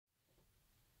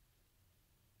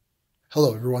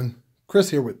Hello everyone, Chris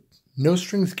here with No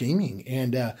Strings Gaming,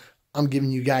 and I'm giving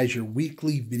you guys your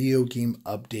weekly video game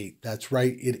update. That's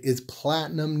right, it is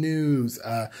Platinum News.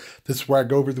 This is where I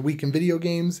go over the week in video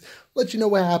games, let you know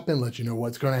what happened, let you know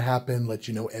what's going to happen, let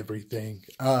you know everything.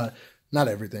 Not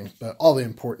everything, but all the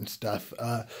important stuff.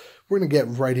 We're going to get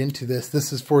right into this.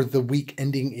 This is for the week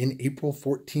ending in April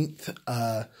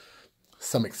 14th.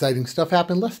 Some exciting stuff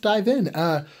happened. Let's dive in.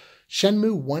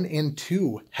 Shenmue 1 and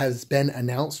 2 has been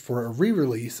announced for a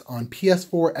re-release on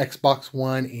PS4, Xbox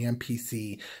One, and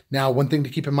PC. Now, one thing to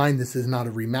keep in mind, this is not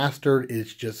a remaster,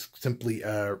 it's just simply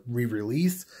a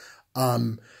re-release.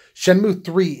 Shenmue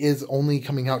 3 is only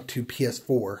coming out to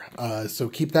PS4, so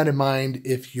keep that in mind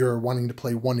if you're wanting to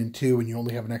play 1 and 2 and you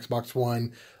only have an Xbox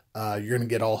One. You're going to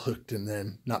get all hooked and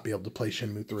then not be able to play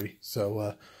Shenmue 3.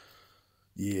 So,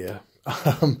 yeah.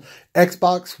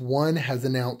 Xbox One has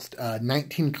announced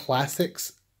 19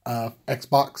 classics,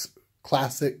 Xbox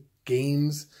Classic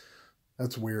games.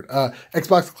 That's weird.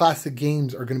 Xbox Classic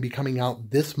games are going to be coming out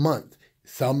this month.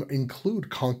 Some include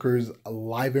Conker's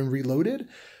Live and Reloaded,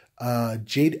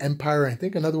 Jade Empire. I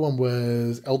think another one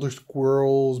was Elder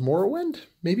Scrolls Morrowind,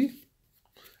 maybe.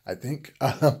 I think.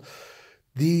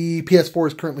 The PS4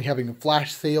 is currently having a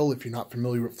flash sale. If you're not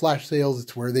familiar with flash sales,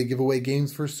 it's where they give away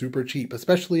games for super cheap,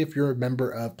 especially if you're a member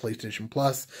of PlayStation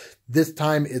Plus. This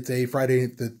time, it's a Friday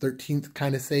the 13th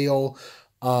kind of sale.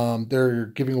 They're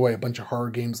giving away a bunch of horror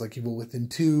games like Evil Within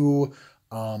 2,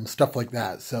 stuff like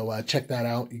that. So check that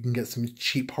out. You can get some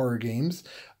cheap horror games.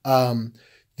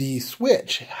 The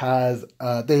Switch has,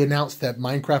 they announced that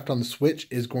Minecraft on the Switch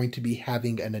is going to be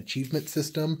having an achievement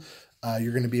system.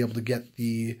 You're going to be able to get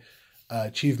the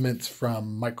achievements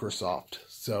from Microsoft,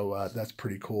 so that's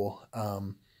pretty cool,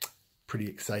 pretty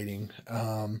exciting.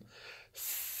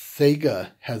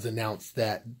 Sega has announced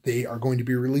that they are going to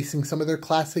be releasing some of their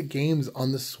classic games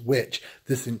on the Switch.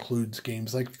 This includes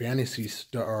games like Phantasy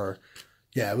Star.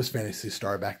 Yeah, it was Phantasy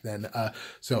Star back then.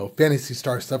 So Phantasy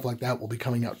Star, stuff like that will be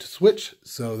coming out to Switch,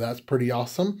 so that's pretty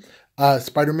awesome.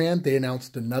 Spider-Man, they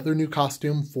announced another new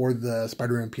costume for the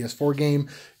Spider-Man PS4 game.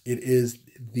 It is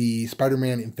the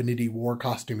Spider-Man Infinity War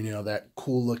costume, you know, that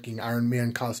cool looking Iron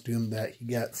Man costume that he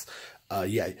gets.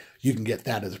 Yeah, you can get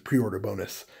that as a pre-order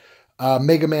bonus.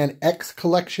 Mega Man X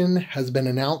Collection has been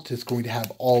announced. It's going to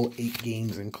have all 8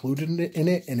 games included in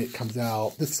it, and it comes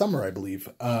out this summer, I believe.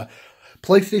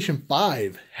 PlayStation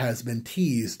 5 has been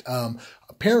teased.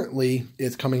 Apparently,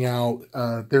 it's coming out,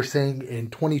 they're saying in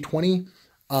 2020.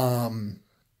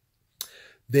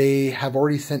 They have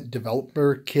already sent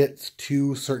developer kits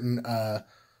to certain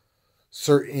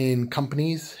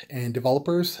companies and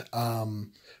developers,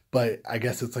 but I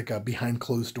guess it's like a behind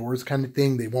closed doors kind of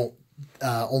thing. They won't,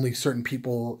 only certain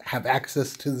people have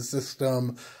access to the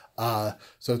system, so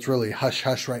it's really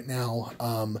hush-hush right now.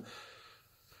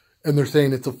 And they're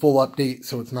saying it's a full update,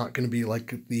 so it's not going to be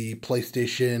like the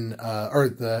PlayStation, or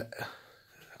the,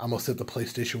 I almost said the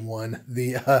PlayStation 1,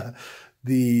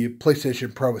 the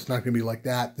PlayStation Pro. It's not going to be like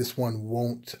that. This one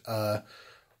won't, I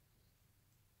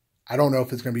don't know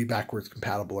if it's going to be backwards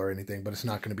compatible or anything, but it's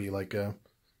not going to be like a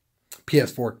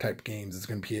PS4 type games. It's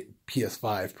going to be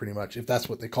PS5 pretty much, if that's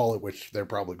what they call it, which they're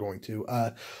probably going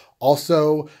to.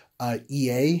 Also,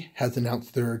 EA has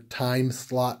announced their time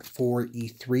slot for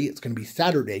E3. It's going to be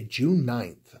Saturday, June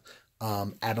 9th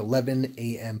at 11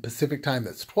 a.m. Pacific time.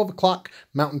 That's 12 o'clock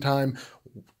Mountain Time,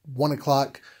 1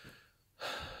 o'clock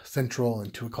Central,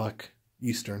 and 2 o'clock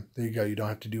Eastern. There you go. You don't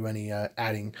have to do any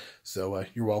adding, so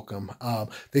you're welcome.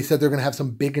 They said they're going to have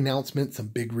some big announcements, some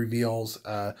big reveals,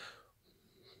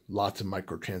 lots of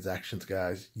microtransactions,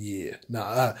 guys. Yeah.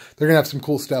 They're going to have some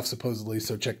cool stuff, supposedly,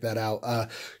 so check that out.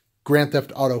 Grand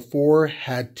Theft Auto 4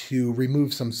 had to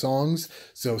remove some songs,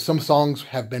 so some songs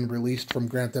have been released from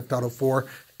Grand Theft Auto 4,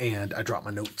 and I dropped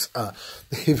my notes.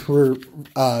 They were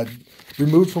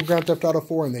removed from Grand Theft Auto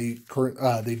 4, and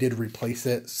they did replace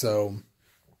it, so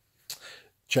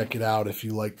check it out if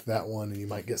you liked that one, and you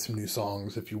might get some new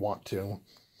songs if you want to.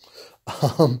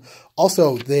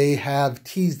 Also, they have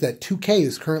teased that 2K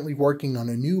is currently working on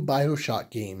a new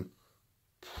BioShock game.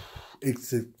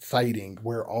 It's exciting.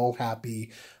 We're all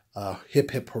happy.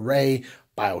 Hip hip hooray,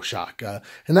 BioShock.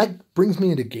 And that brings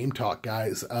me into Game Talk,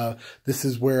 guys. This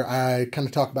is where I kind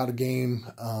of talk about a game,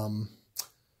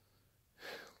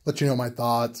 let you know my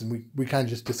thoughts, and we kind of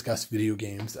just discuss video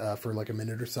games for like a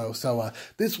minute or so. So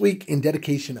this week, in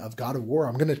dedication of God of War,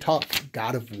 I'm going to talk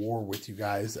God of War with you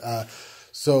guys.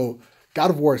 So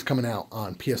God of War is coming out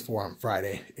on PS4 on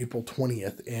Friday, April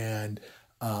 20th, and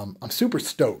I'm super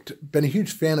stoked. Been a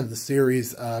huge fan of the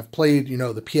series. I've played, you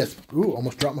know, the PS... Ooh,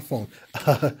 almost dropped my phone.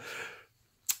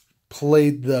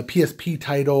 played the PSP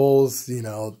titles, you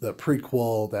know, the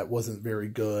prequel that wasn't very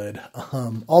good,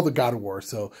 all the God of War.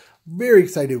 So very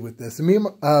excited with this. And me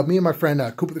and my friend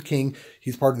Cooper the King,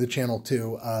 he's part of the channel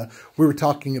too. We were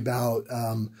talking about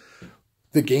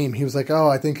the game. He was like, "Oh,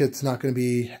 I think it's not going to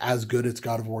be as good as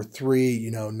God of War 3.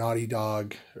 You know, Naughty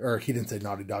Dog," or he didn't say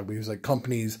Naughty Dog, but he was like,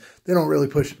 companies, they don't really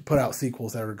put out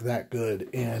sequels that are that good.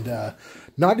 And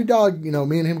Naughty Dog, you know,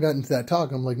 me and him got into that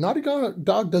talk. I'm like, Naughty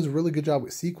Dog does a really good job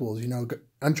with sequels. You know,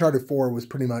 Uncharted 4 was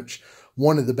pretty much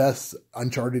one of the best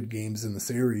Uncharted games in the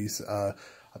series. I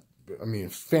mean,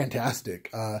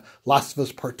 fantastic. Last of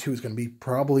Us Part 2 is going to be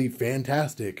probably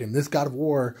fantastic. And this God of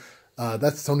War,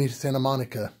 that's Sony Santa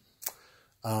Monica.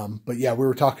 But yeah, we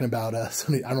were talking about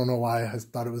Sony. I don't know why I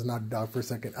thought it was Naughty Dog for a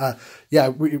second. Yeah,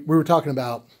 we were talking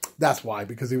about, that's why,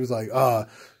 because he was like,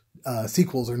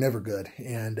 sequels are never good.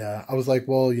 And I was like,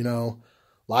 well, you know,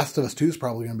 Last of Us 2 is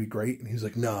probably going to be great. And he was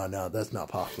like, no, that's not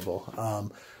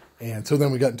possible. And so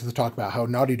then we got into the talk about how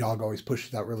Naughty Dog always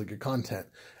pushes out really good content.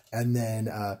 And then,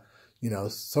 you know,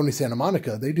 Sony Santa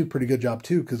Monica, they do a pretty good job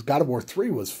too, because God of War 3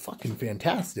 was fucking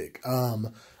fantastic. I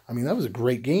mean, that was a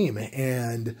great game.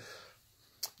 And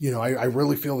you know, I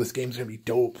really feel this game's going to be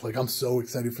dope. Like, I'm so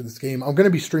excited for this game. I'm going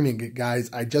to be streaming it, guys.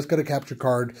 I just got a capture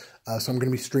card, so I'm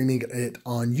going to be streaming it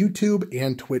on YouTube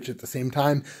and Twitch at the same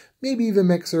time. Maybe even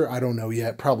Mixer. I don't know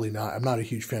yet. Probably not. I'm not a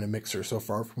huge fan of Mixer so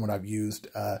far from what I've used.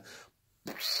 Oh,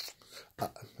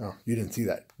 you didn't see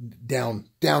that. Down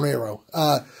arrow.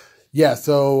 Yeah,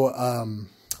 so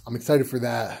I'm excited for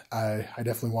that. I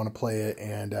definitely want to play it,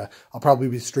 and I'll probably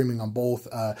be streaming on both.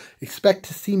 Expect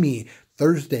to see me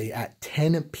Thursday at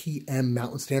 10 p.m.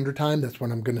 Mountain Standard Time. That's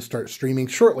when I'm going to start streaming.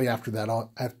 Shortly after that,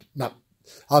 I'll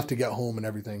have to get home and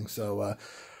everything. So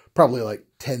probably like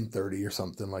 10:30 or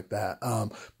something like that.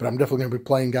 But I'm definitely going to be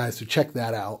playing, guys, so check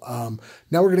that out.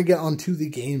 Now we're going to get on to the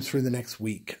games for the next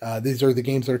week. These are the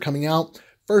games that are coming out.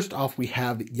 First off, we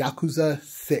have Yakuza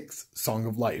 6 Song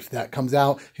of Life. That comes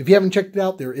out. If you haven't checked it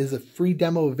out, there is a free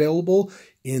demo available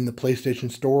in the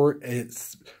PlayStation Store.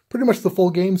 It's pretty much the full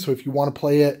game, so if you want to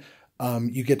play it,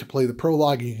 you get to play the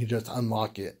prologue and you can just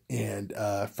unlock it. And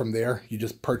from there, you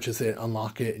just purchase it,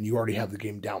 unlock it, and you already have the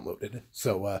game downloaded.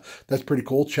 So that's pretty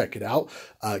cool. Check it out.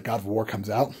 God of War comes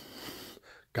out.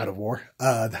 God of War.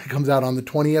 That comes out on the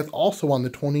 20th. Also on the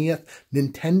 20th,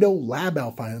 Nintendo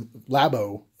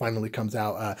Labo finally comes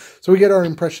out. So we get our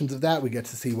impressions of that. We get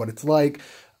to see what it's like.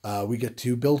 We get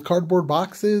to build cardboard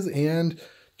boxes and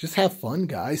just have fun,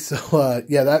 guys. So,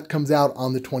 yeah, that comes out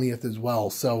on the 20th as well.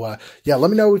 So, yeah,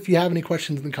 let me know if you have any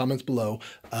questions in the comments below.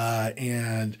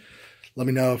 And let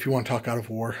me know if you want to talk God of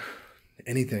War,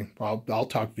 anything. I'll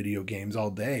talk video games all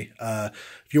day.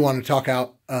 If you want to talk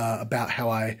about how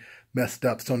I messed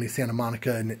up Sony Santa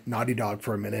Monica and Naughty Dog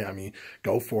for a minute, I mean,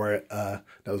 go for it. That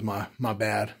was my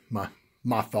bad,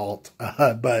 my fault.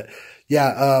 But,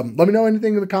 yeah, let me know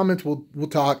anything in the comments. We'll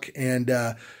talk. And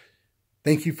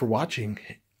thank you for watching.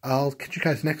 I'll catch you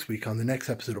guys next week on the next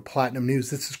episode of Platinum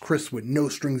News. This is Chris with No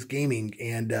Strings Gaming,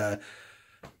 and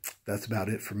that's about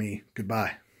it for me.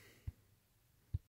 Goodbye.